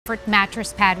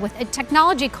mattress pad with a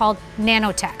technology called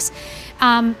Nanotex.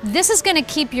 This is going to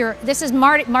keep this is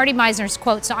Marty Meisner's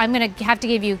quote, so I'm going to have to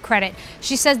give you credit.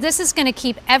 She says this is going to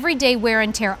keep everyday wear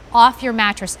and tear off your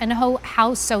mattress, and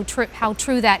how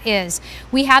true that is.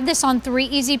 We have this on 3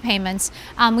 easy payments.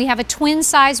 We have a twin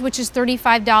size, which is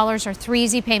 $35, or 3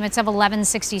 easy payments of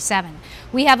 $11.67.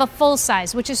 We have a full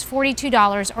size, which is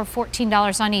 $42 or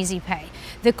 $14 on easy pay.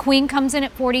 The queen comes in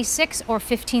at $46 or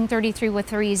 $15.33 with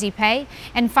 3 easy pay.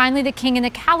 And finally, the king and the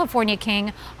California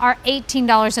king are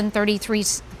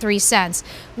 $18.33.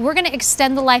 We're going to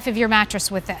extend the life of your mattress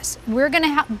with this. We're going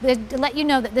to let you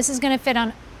know that this is going to fit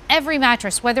on every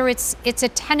mattress, whether it's a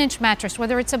 10-inch mattress,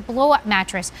 whether it's a blow-up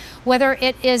mattress, whether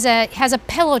it has a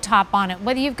pillow top on it,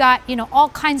 whether you've got all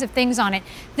kinds of things on it.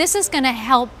 This is going to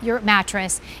help your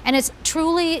mattress, and it's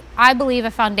truly, I believe,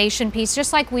 a foundation piece.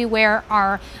 Just like we wear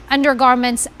our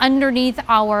undergarments underneath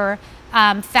our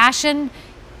fashion,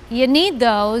 you need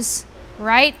those,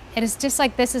 right? And it's just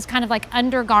like this is kind of like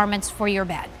undergarments for your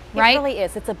bed, right? It really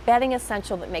is. It's a bedding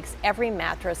essential that makes every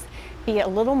mattress be a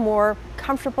little more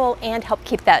comfortable and help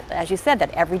keep that, as you said, that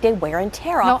everyday wear and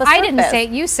tear off the surface. No, I didn't say it.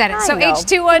 You said it. So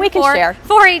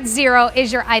H214480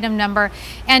 is your item number.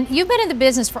 And you've been in the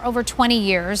business for over 20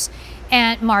 years.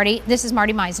 And Marty, this is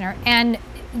Marty Meisner. And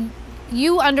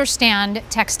you understand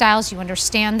textiles, you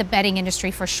understand the bedding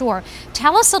industry for sure.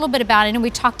 Tell us a little bit about it. And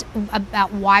we talked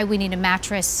about why we need a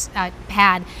mattress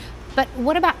pad. But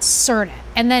what about Serta?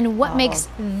 And then what makes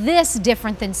this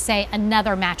different than, say,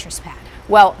 another mattress pad?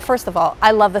 Well, first of all,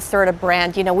 I love the Serta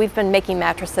brand. We've been making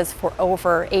mattresses for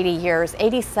over 80 years,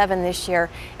 87 this year,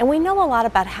 and we know a lot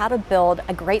about how to build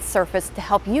a great surface to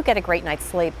help you get a great night's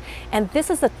sleep. And this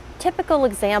is a typical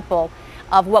example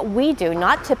of what we do,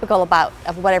 not typical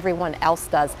of what everyone else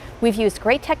does. We've used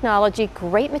great technology,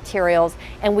 great materials,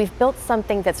 and we've built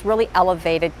something that's really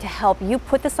elevated to help you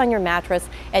put this on your mattress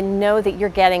and know that you're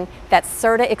getting that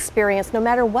Serta experience no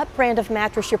matter what brand of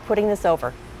mattress you're putting this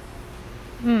over.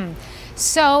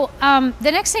 So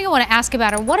the next thing I want to ask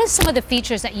about are what are some of the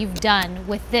features that you've done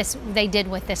with this, they did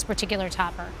with this particular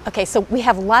topper? Okay, so we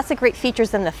have lots of great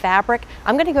features in the fabric.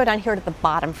 I'm going to go down here to the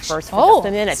bottom first for just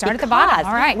a minute. Start at the bottom,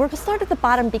 all right. We're going to start at the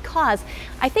bottom because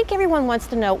I think everyone wants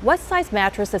to know what size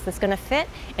mattress is this going to fit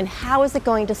and how is it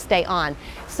going to stay on.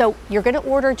 So you're going to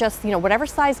order just, whatever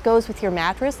size goes with your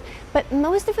mattress, but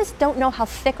most of us don't know how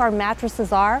thick our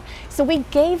mattresses are. So we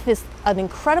gave this an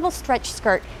incredible stretch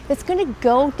skirt that's going to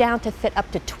go down to fit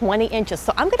up to 20 inches.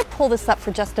 So I'm going to pull this up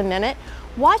for just a minute.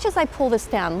 Watch as I pull this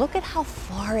down. Look at how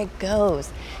far it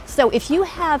goes. So if you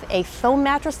have a foam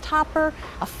mattress topper,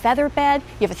 a feather bed,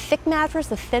 you have a thick mattress,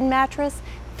 a thin mattress,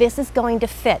 this is going to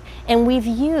fit. And we've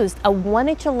used a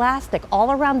 1-inch elastic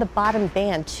all around the bottom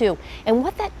band too. And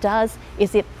what that does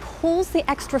is it pulls the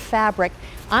extra fabric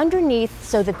underneath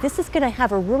so that this is going to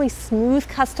have a really smooth,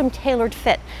 custom tailored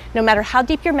fit, no matter how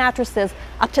deep your mattress is,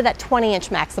 up to that 20-inch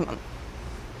maximum.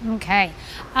 Okay.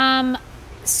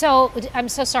 So I'm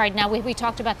so sorry. Now we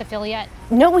talked about the fill yet?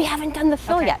 No, we haven't done the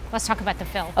fill yet. Let's talk about the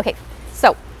fill. Okay.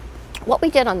 So what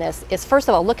we did on this is, first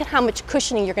of all, look at how much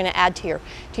cushioning you're going to add to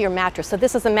your mattress. So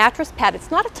this is a mattress pad. It's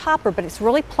not a topper, but it's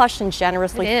really plush and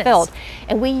generously filled.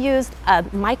 And we used a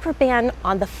microband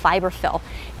on the fiber fill.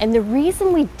 And the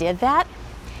reason we did that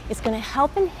is going to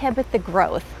help inhibit the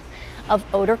growth of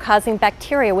odor-causing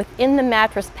bacteria within the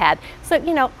mattress pad. So,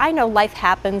 I know life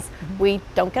happens. We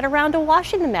don't get around to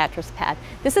washing the mattress pad.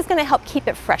 This is going to help keep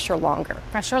it fresher longer.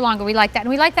 Fresher longer, we like that. And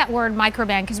we like that word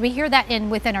microband because we hear that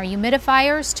within our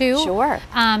humidifiers too. Sure.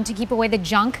 To keep away the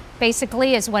junk,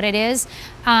 basically, is what it is.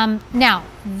 Now,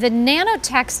 the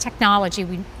Nanotex technology,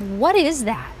 what is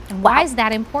that? And why is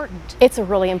that important? It's a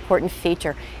really important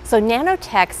feature. So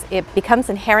Nanotex, it becomes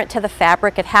inherent to the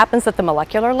fabric. It happens at the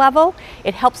molecular level.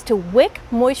 It helps to wick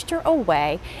moisture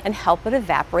away and help it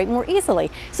evaporate more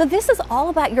easily. So this is all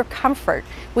about your comfort.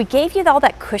 We gave you all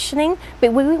that cushioning,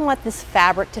 but we want this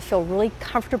fabric to feel really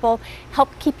comfortable,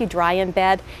 help keep you dry in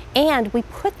bed, and we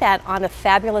put that on a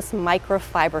fabulous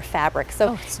microfiber fabric.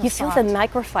 So, you feel the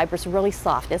microfiber is really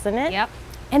soft, isn't it? Yep.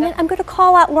 And then I'm going to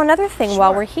call out one other thing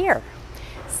while we're here.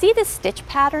 See this stitch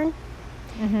pattern?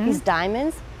 These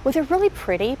diamonds? Well, they're really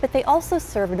pretty, but they also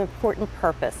serve an important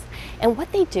purpose. And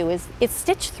what they do is it's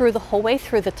stitched through the whole way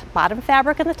through the bottom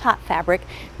fabric and the top fabric.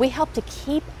 We help to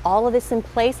keep all of this in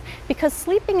place because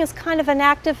sleeping is kind of an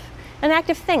active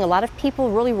thing. A lot of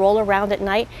people really roll around at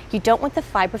night. You don't want the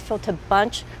fiber fill to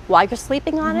bunch while you're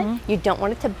sleeping on it. You don't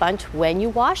want it to bunch when you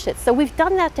wash it. So we've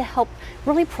done that to help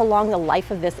really prolong the life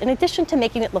of this, in addition to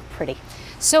making it look pretty.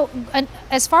 So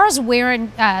as far as wear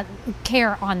and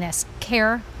care on this,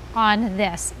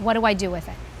 what do I do with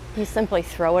it? You simply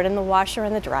throw it in the washer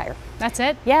and the dryer. That's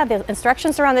it? Yeah, the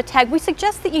instructions are on the tag. We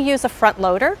suggest that you use a front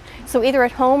loader, so either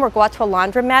at home or go out to a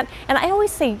laundromat. And I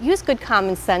always say use good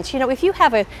common sense. You know, if you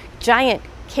have a giant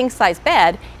king-size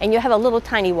bed and you have a little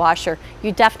tiny washer,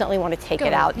 you definitely want to take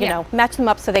it out. You know, match them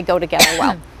up so they go together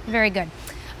well. Very good.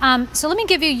 So let me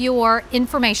give you your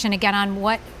information again on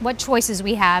what choices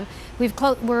we have.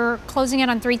 We're closing in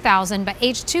on 3,000, but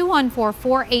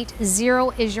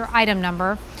H214480 is your item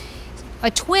number. A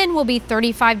twin will be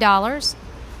 $35,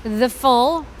 the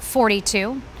full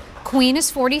 $42, queen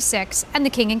is $46, and the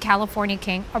king and California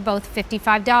king are both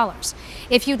 $55.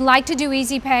 If you'd like to do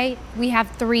easy pay, we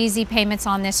have 3 easy payments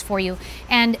on this for you.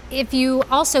 And if you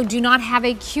also do not have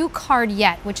a Q card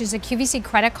yet, which is a QVC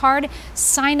credit card,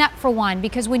 sign up for one,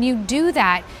 because when you do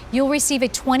that, you'll receive a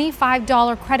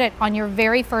 $25 credit on your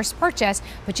very first purchase,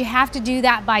 but you have to do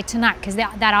that by tonight, because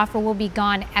that offer will be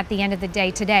gone at the end of the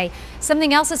day today.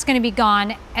 Something else that's going to be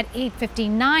gone at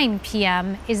 8:59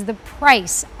 p.m. is the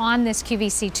price on this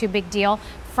QVC 2 Big Deal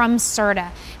from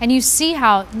Serta. And you see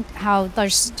how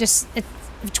there's just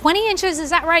 20 inches, is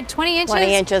that right? 20 inches?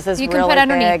 20 inches is you really can put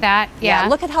underneath big. that. Yeah.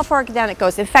 Look at how far down it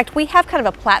goes. In fact, we have kind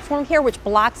of a platform here which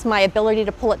blocks my ability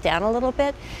to pull it down a little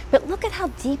bit, but look at how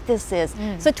deep this is.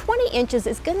 So 20 inches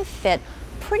is going to fit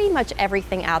pretty much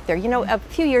everything out there. You know, a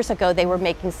few years ago they were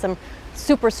making some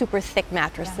super thick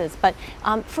mattresses, but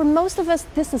for most of us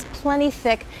this is plenty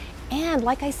thick. And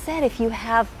like I said, if you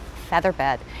have feather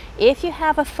bed, if you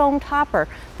have a foam topper,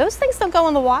 those things don't go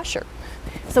in the washer.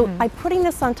 So by putting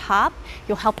this on top,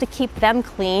 you'll help to keep them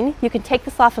clean. You can take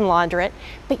this off and launder it,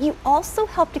 but you also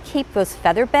help to keep those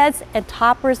feather beds and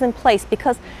toppers in place,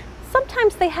 because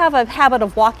sometimes they have a habit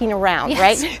of walking around,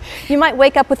 right? You might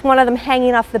wake up with one of them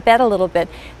hanging off the bed a little bit.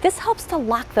 This helps to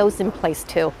lock those in place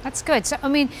too. That's good. So, I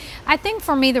mean, I think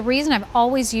for me, the reason I've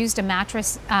always used a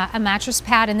mattress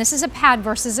pad, and this is a pad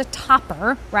versus a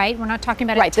topper, right? We're not talking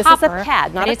about a topper. Right, this is a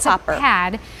pad, not a topper. It's a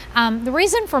pad. The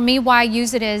reason for me why I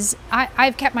use it is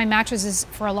I've kept my mattresses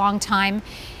for a long time.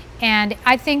 And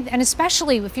I think, and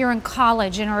especially if you're in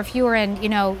college, or if you're in, you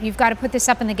know, you've got to put this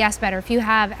up in the guest bed, or if you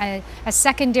have a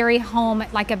secondary home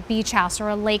like a beach house or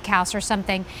a lake house or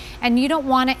something, and you don't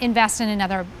want to invest in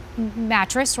another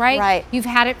mattress, right? Right. You've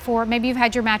had it for, maybe you've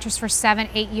had your mattress for 7,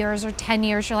 8 years or 10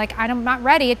 years. You're like, I'm not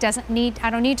ready. I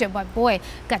don't need to. But boy,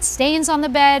 got stains on the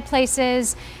bed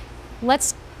places.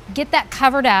 Let's get that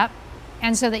covered up.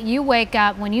 And so that you wake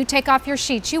up, when you take off your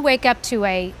sheets, you wake up to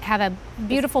have a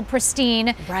beautiful,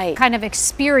 pristine kind of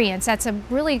experience. That's a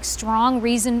really strong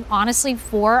reason, honestly,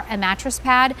 for a mattress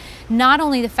pad. Not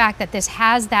only the fact that this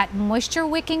has that moisture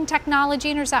wicking technology,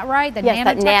 and is that right? The yes,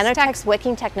 that Nanotex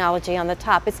wicking technology on the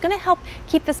top. It's going to help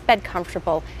keep this bed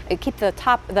comfortable, keep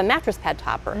the mattress pad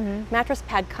topper, mattress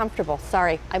pad comfortable.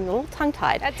 Sorry, I'm a little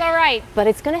tongue-tied. That's all right. But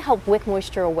it's going to help wick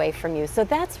moisture away from you. So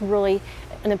that's really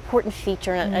an important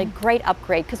feature and a great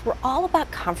upgrade, because we're all about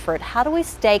comfort. How do we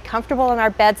stay comfortable in our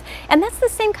beds? And that's the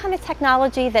same kind of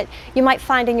technology that you might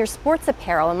find in your sports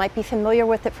apparel and might be familiar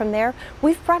with it from there.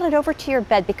 We've brought it over to your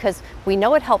bed because we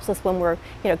know it helps us when we're,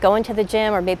 you know, going to the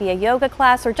gym or maybe a yoga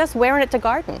class or just wearing it to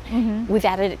garden. We've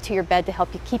added it to your bed to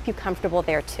help you keep you comfortable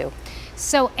there too.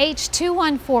 So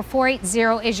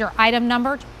H214480 is your item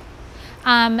number.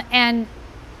 And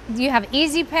you have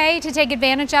easy pay to take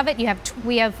advantage of it.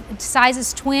 We have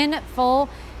sizes twin, full,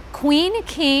 queen,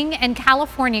 king, and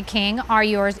California king are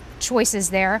your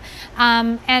choices there.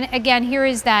 And again, here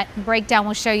is that breakdown.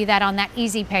 We'll show you that on that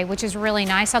easy pay, which is really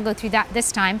nice. I'll go through that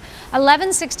this time.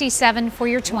 $11.67 for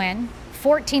your twin,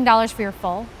 $14 for your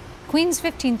full. Queen's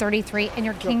 $15.33, and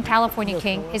your king California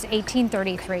king is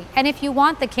 $18.33. And if you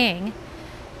want the king,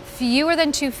 fewer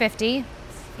than $250.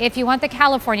 If you want the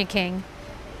California king,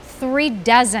 3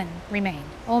 dozen remain.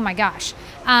 Oh my gosh.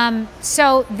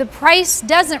 So the price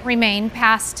doesn't remain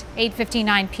past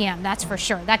 8:59 p.m. That's for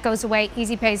sure. That goes away.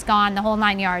 Easy pay's gone, the whole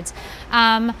 9 yards.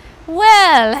 Well,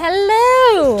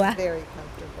 hello. Very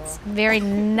comfortable. It's very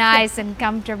nice and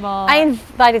comfortable. I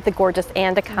invited the gorgeous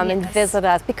Anne to come and visit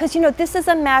us because, you know, this is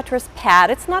a mattress pad.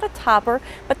 It's not a topper,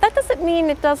 but that doesn't mean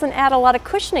it doesn't add a lot of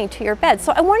cushioning to your bed.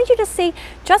 So I wanted you to see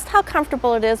just how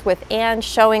comfortable it is with Anne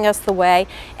showing us the way.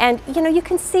 And, you know, you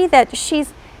can see that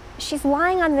she's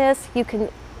lying on this. You can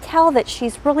tell that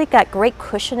she's really got great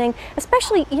cushioning,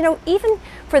 especially, you know, even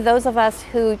for those of us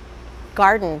who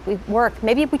garden, we work,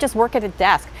 maybe we just work at a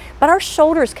desk, but our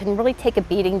shoulders can really take a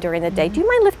beating during the day. Do you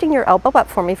mind lifting your elbow up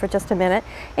for me for just a minute?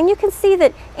 And you can see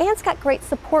that Anne's got great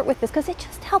support with this because it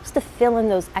just helps to fill in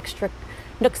those extra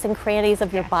nooks and crannies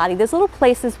of your body. There's little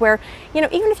places where, you know,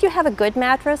 even if you have a good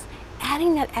mattress,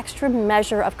 adding that extra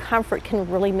measure of comfort can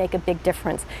really make a big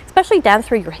difference, especially down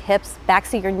through your hips,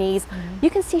 backs of your knees. You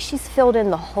can see she's filled in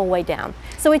the whole way down.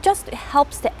 So it just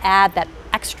helps to add that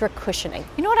extra cushioning.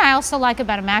 You know what I also like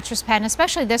about a mattress pad, and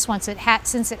especially this one,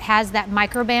 since it has that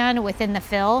microband within the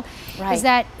fill, is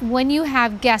that when you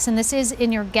have guests, and this is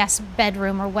in your guest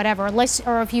bedroom or whatever,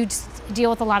 or if you deal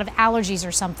with a lot of allergies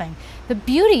or something, the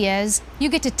beauty is you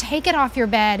get to take it off your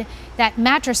bed, that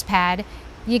mattress pad,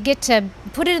 you get to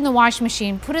put it in the washing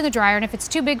machine, put it in the dryer, and if it's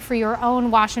too big for your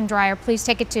own wash and dryer, please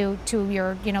take it to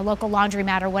your local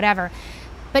laundromat or whatever.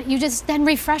 But you just then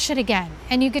refresh it again,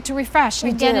 and you get to refresh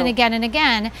again and again and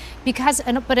again,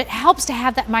 but it helps to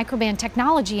have that microband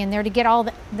technology in there to get all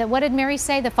the what did Mary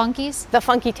say, the funkies? The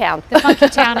funky town. The funky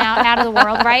town out of the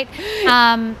world, right?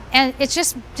 And it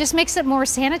just makes it more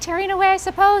sanitary in a way, I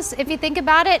suppose, if you think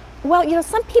about it. Well,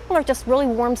 some people are just really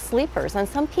warm sleepers, and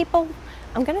some people,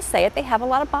 I'm going to say it, they have a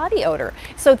lot of body odor.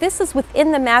 So this is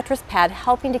within the mattress pad,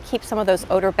 helping to keep some of those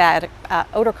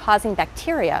odor-causing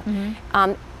bacteria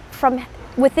from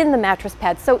within the mattress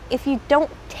pad. So if you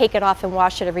don't take it off and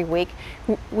wash it every week,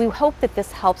 we hope that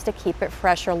this helps to keep it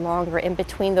fresher longer in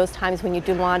between those times when you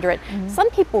do launder it. Some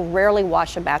people rarely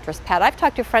wash a mattress pad. I've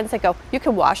talked to friends that go, you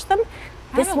can wash them.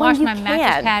 I haven't washed my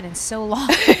mattress pad in so long.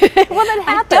 Well, that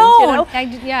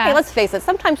happens, yeah. Hey, let's face it,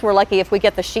 sometimes we're lucky if we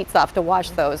get the sheets off to wash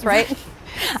those, right?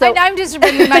 So, I'm just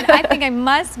reminding, I think I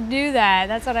must do that.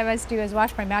 That's what I must do, is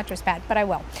wash my mattress pad, but I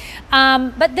will.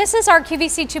 But this is our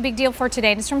QVC 2 Big Deal for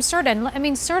today, and it's from Serta. And I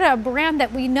mean, Serta, a brand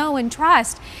that we know and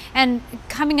trust, and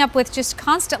coming up with just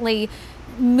constantly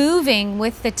moving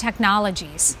with the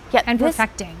technologies and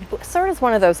perfecting. Serta is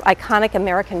one of those iconic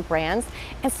American brands,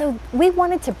 and so we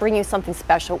wanted to bring you something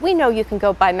special. We know you can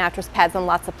go buy mattress pads in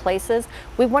lots of places.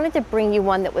 We wanted to bring you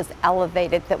one that was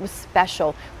elevated, that was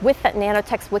special, with that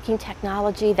Nanotex wicking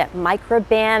technology, that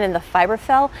microband and the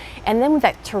fiberfill, and then with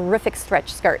that terrific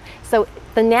stretch skirt. So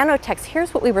the Nanotex,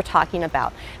 here's what we were talking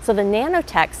about. So the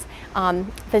Nanotex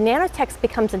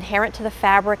becomes inherent to the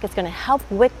fabric. It's going to help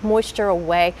wick moisture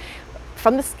away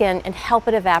from the skin and help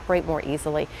it evaporate more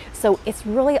easily. So it's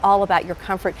really all about your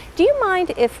comfort. Do you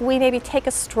mind if we maybe take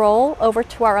a stroll over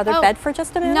to our other bed for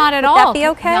just a minute? Not at all. Would that be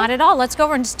okay? Not at all. Let's go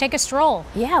over and just take a stroll.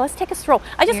 Yeah, let's take a stroll.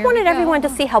 I just wanted everyone to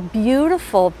see how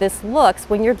beautiful this looks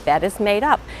when your bed is made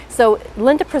up. So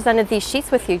Linda presented these sheets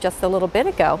with you just a little bit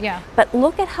ago. Yeah. But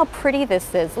look at how pretty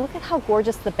this is. Look at how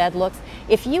gorgeous the bed looks.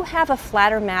 If you have a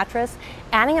flatter mattress,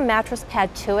 adding a mattress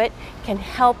pad to it can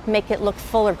help make it look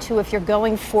fuller too, if you're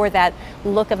going for that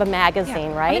look of a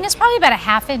magazine, right? I mean, it's probably about a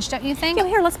 ½ inch, don't you think?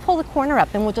 Here, let's pull the corner up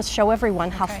and we'll just show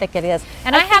everyone how thick it is.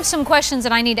 And I have some questions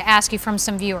that I need to ask you from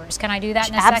some viewers. Can I do that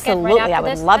in a second? Absolutely, right I after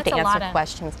would this? love That's to answer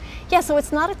questions. Yeah, so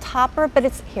it's not a topper, but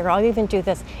it's, here, I'll even do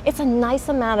this. It's a nice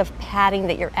amount of padding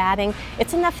that you're adding.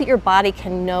 It's enough that your body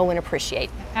can know and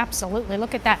appreciate. Absolutely,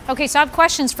 look at that. Okay, so I have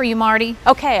questions for you, Marty.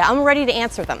 Okay, I'm ready to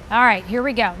answer them. All right, here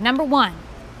we go. Number one,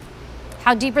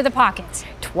 how deep are the pockets?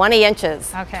 20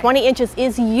 inches. Okay. 20 inches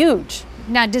is huge.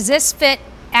 Now, does this fit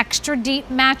extra deep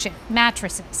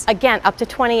mattresses? Again, up to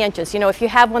 20 inches. You know, if you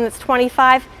have one that's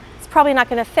 25, it's probably not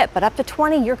going to fit, but up to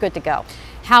 20, you're good to go.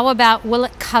 How about, will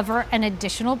it cover an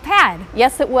additional pad?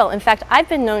 Yes, it will. In fact, I've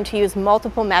been known to use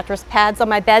multiple mattress pads on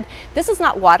my bed. This is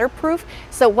not waterproof,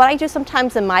 so what I do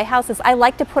sometimes in my house is I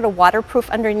like to put a waterproof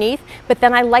underneath, but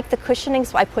then I like the cushioning,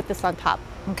 so I put this on top.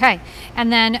 Okay,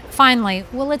 and then finally,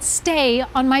 will it stay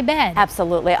on my bed?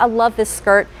 Absolutely. I love this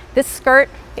skirt. This skirt,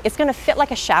 it's going to fit like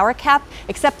a shower cap,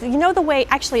 except you know the way,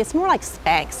 actually it's more like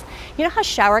Spanx. You know how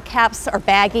shower caps are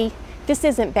baggy? This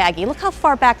isn't baggy. Look how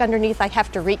far back underneath I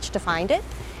have to reach to find it.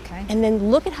 Okay. And then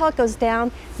look at how it goes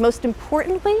down. Most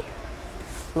importantly,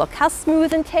 look how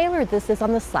smooth and tailored this is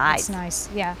on the sides. It's nice,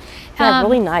 yeah. Yeah,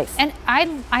 really nice. And I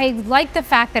like the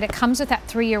fact that it comes with that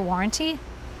 3-year warranty,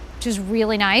 which is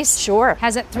really nice. Sure.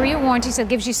 Has that 3-year warranty, so it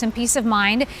gives you some peace of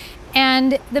mind.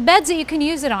 And the beds that you can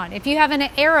use it on. If you have an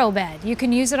aero bed, you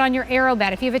can use it on your aero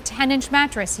bed. If you have a 10-inch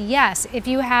mattress, yes. If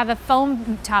you have a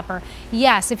foam topper,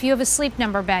 yes. If you have a sleep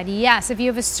number bed, yes. If you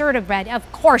have a Serta bed, of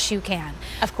course you can.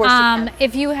 Of course you can.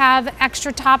 If you have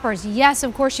extra toppers, yes,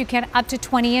 of course you can, up to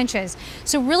 20 inches.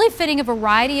 So really fitting a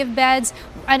variety of beds.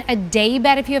 A day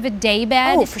bed, if you have a day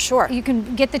bed. Oh, for sure. You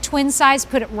can get the twin size,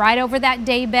 put it right over that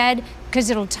day bed, because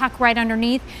it'll tuck right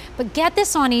underneath. But get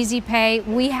this on Easy Pay.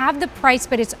 We have the price,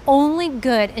 but it's only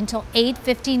good until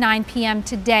 8:59 p.m.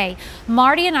 today.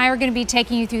 Marty and I are going to be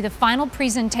taking you through the final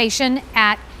presentation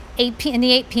at in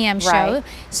the 8 p.m. show. Right.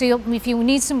 So if you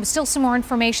need still some more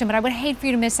information, but I would hate for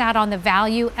you to miss out on the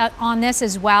value on this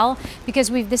as well, because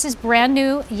this is brand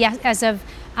new, yes, as of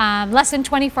less than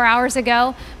 24 hours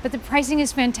ago, but the pricing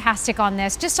is fantastic on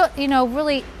this. Just so, you know,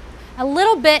 really a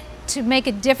little bit to make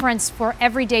a difference for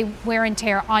everyday wear and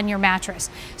tear on your mattress.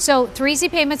 So 3 easy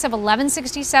payments of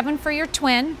 $11.67 for your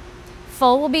twin.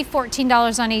 Full will be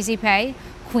 $14 on Easy Pay.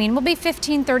 Queen will be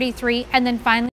 $15.33, and then finally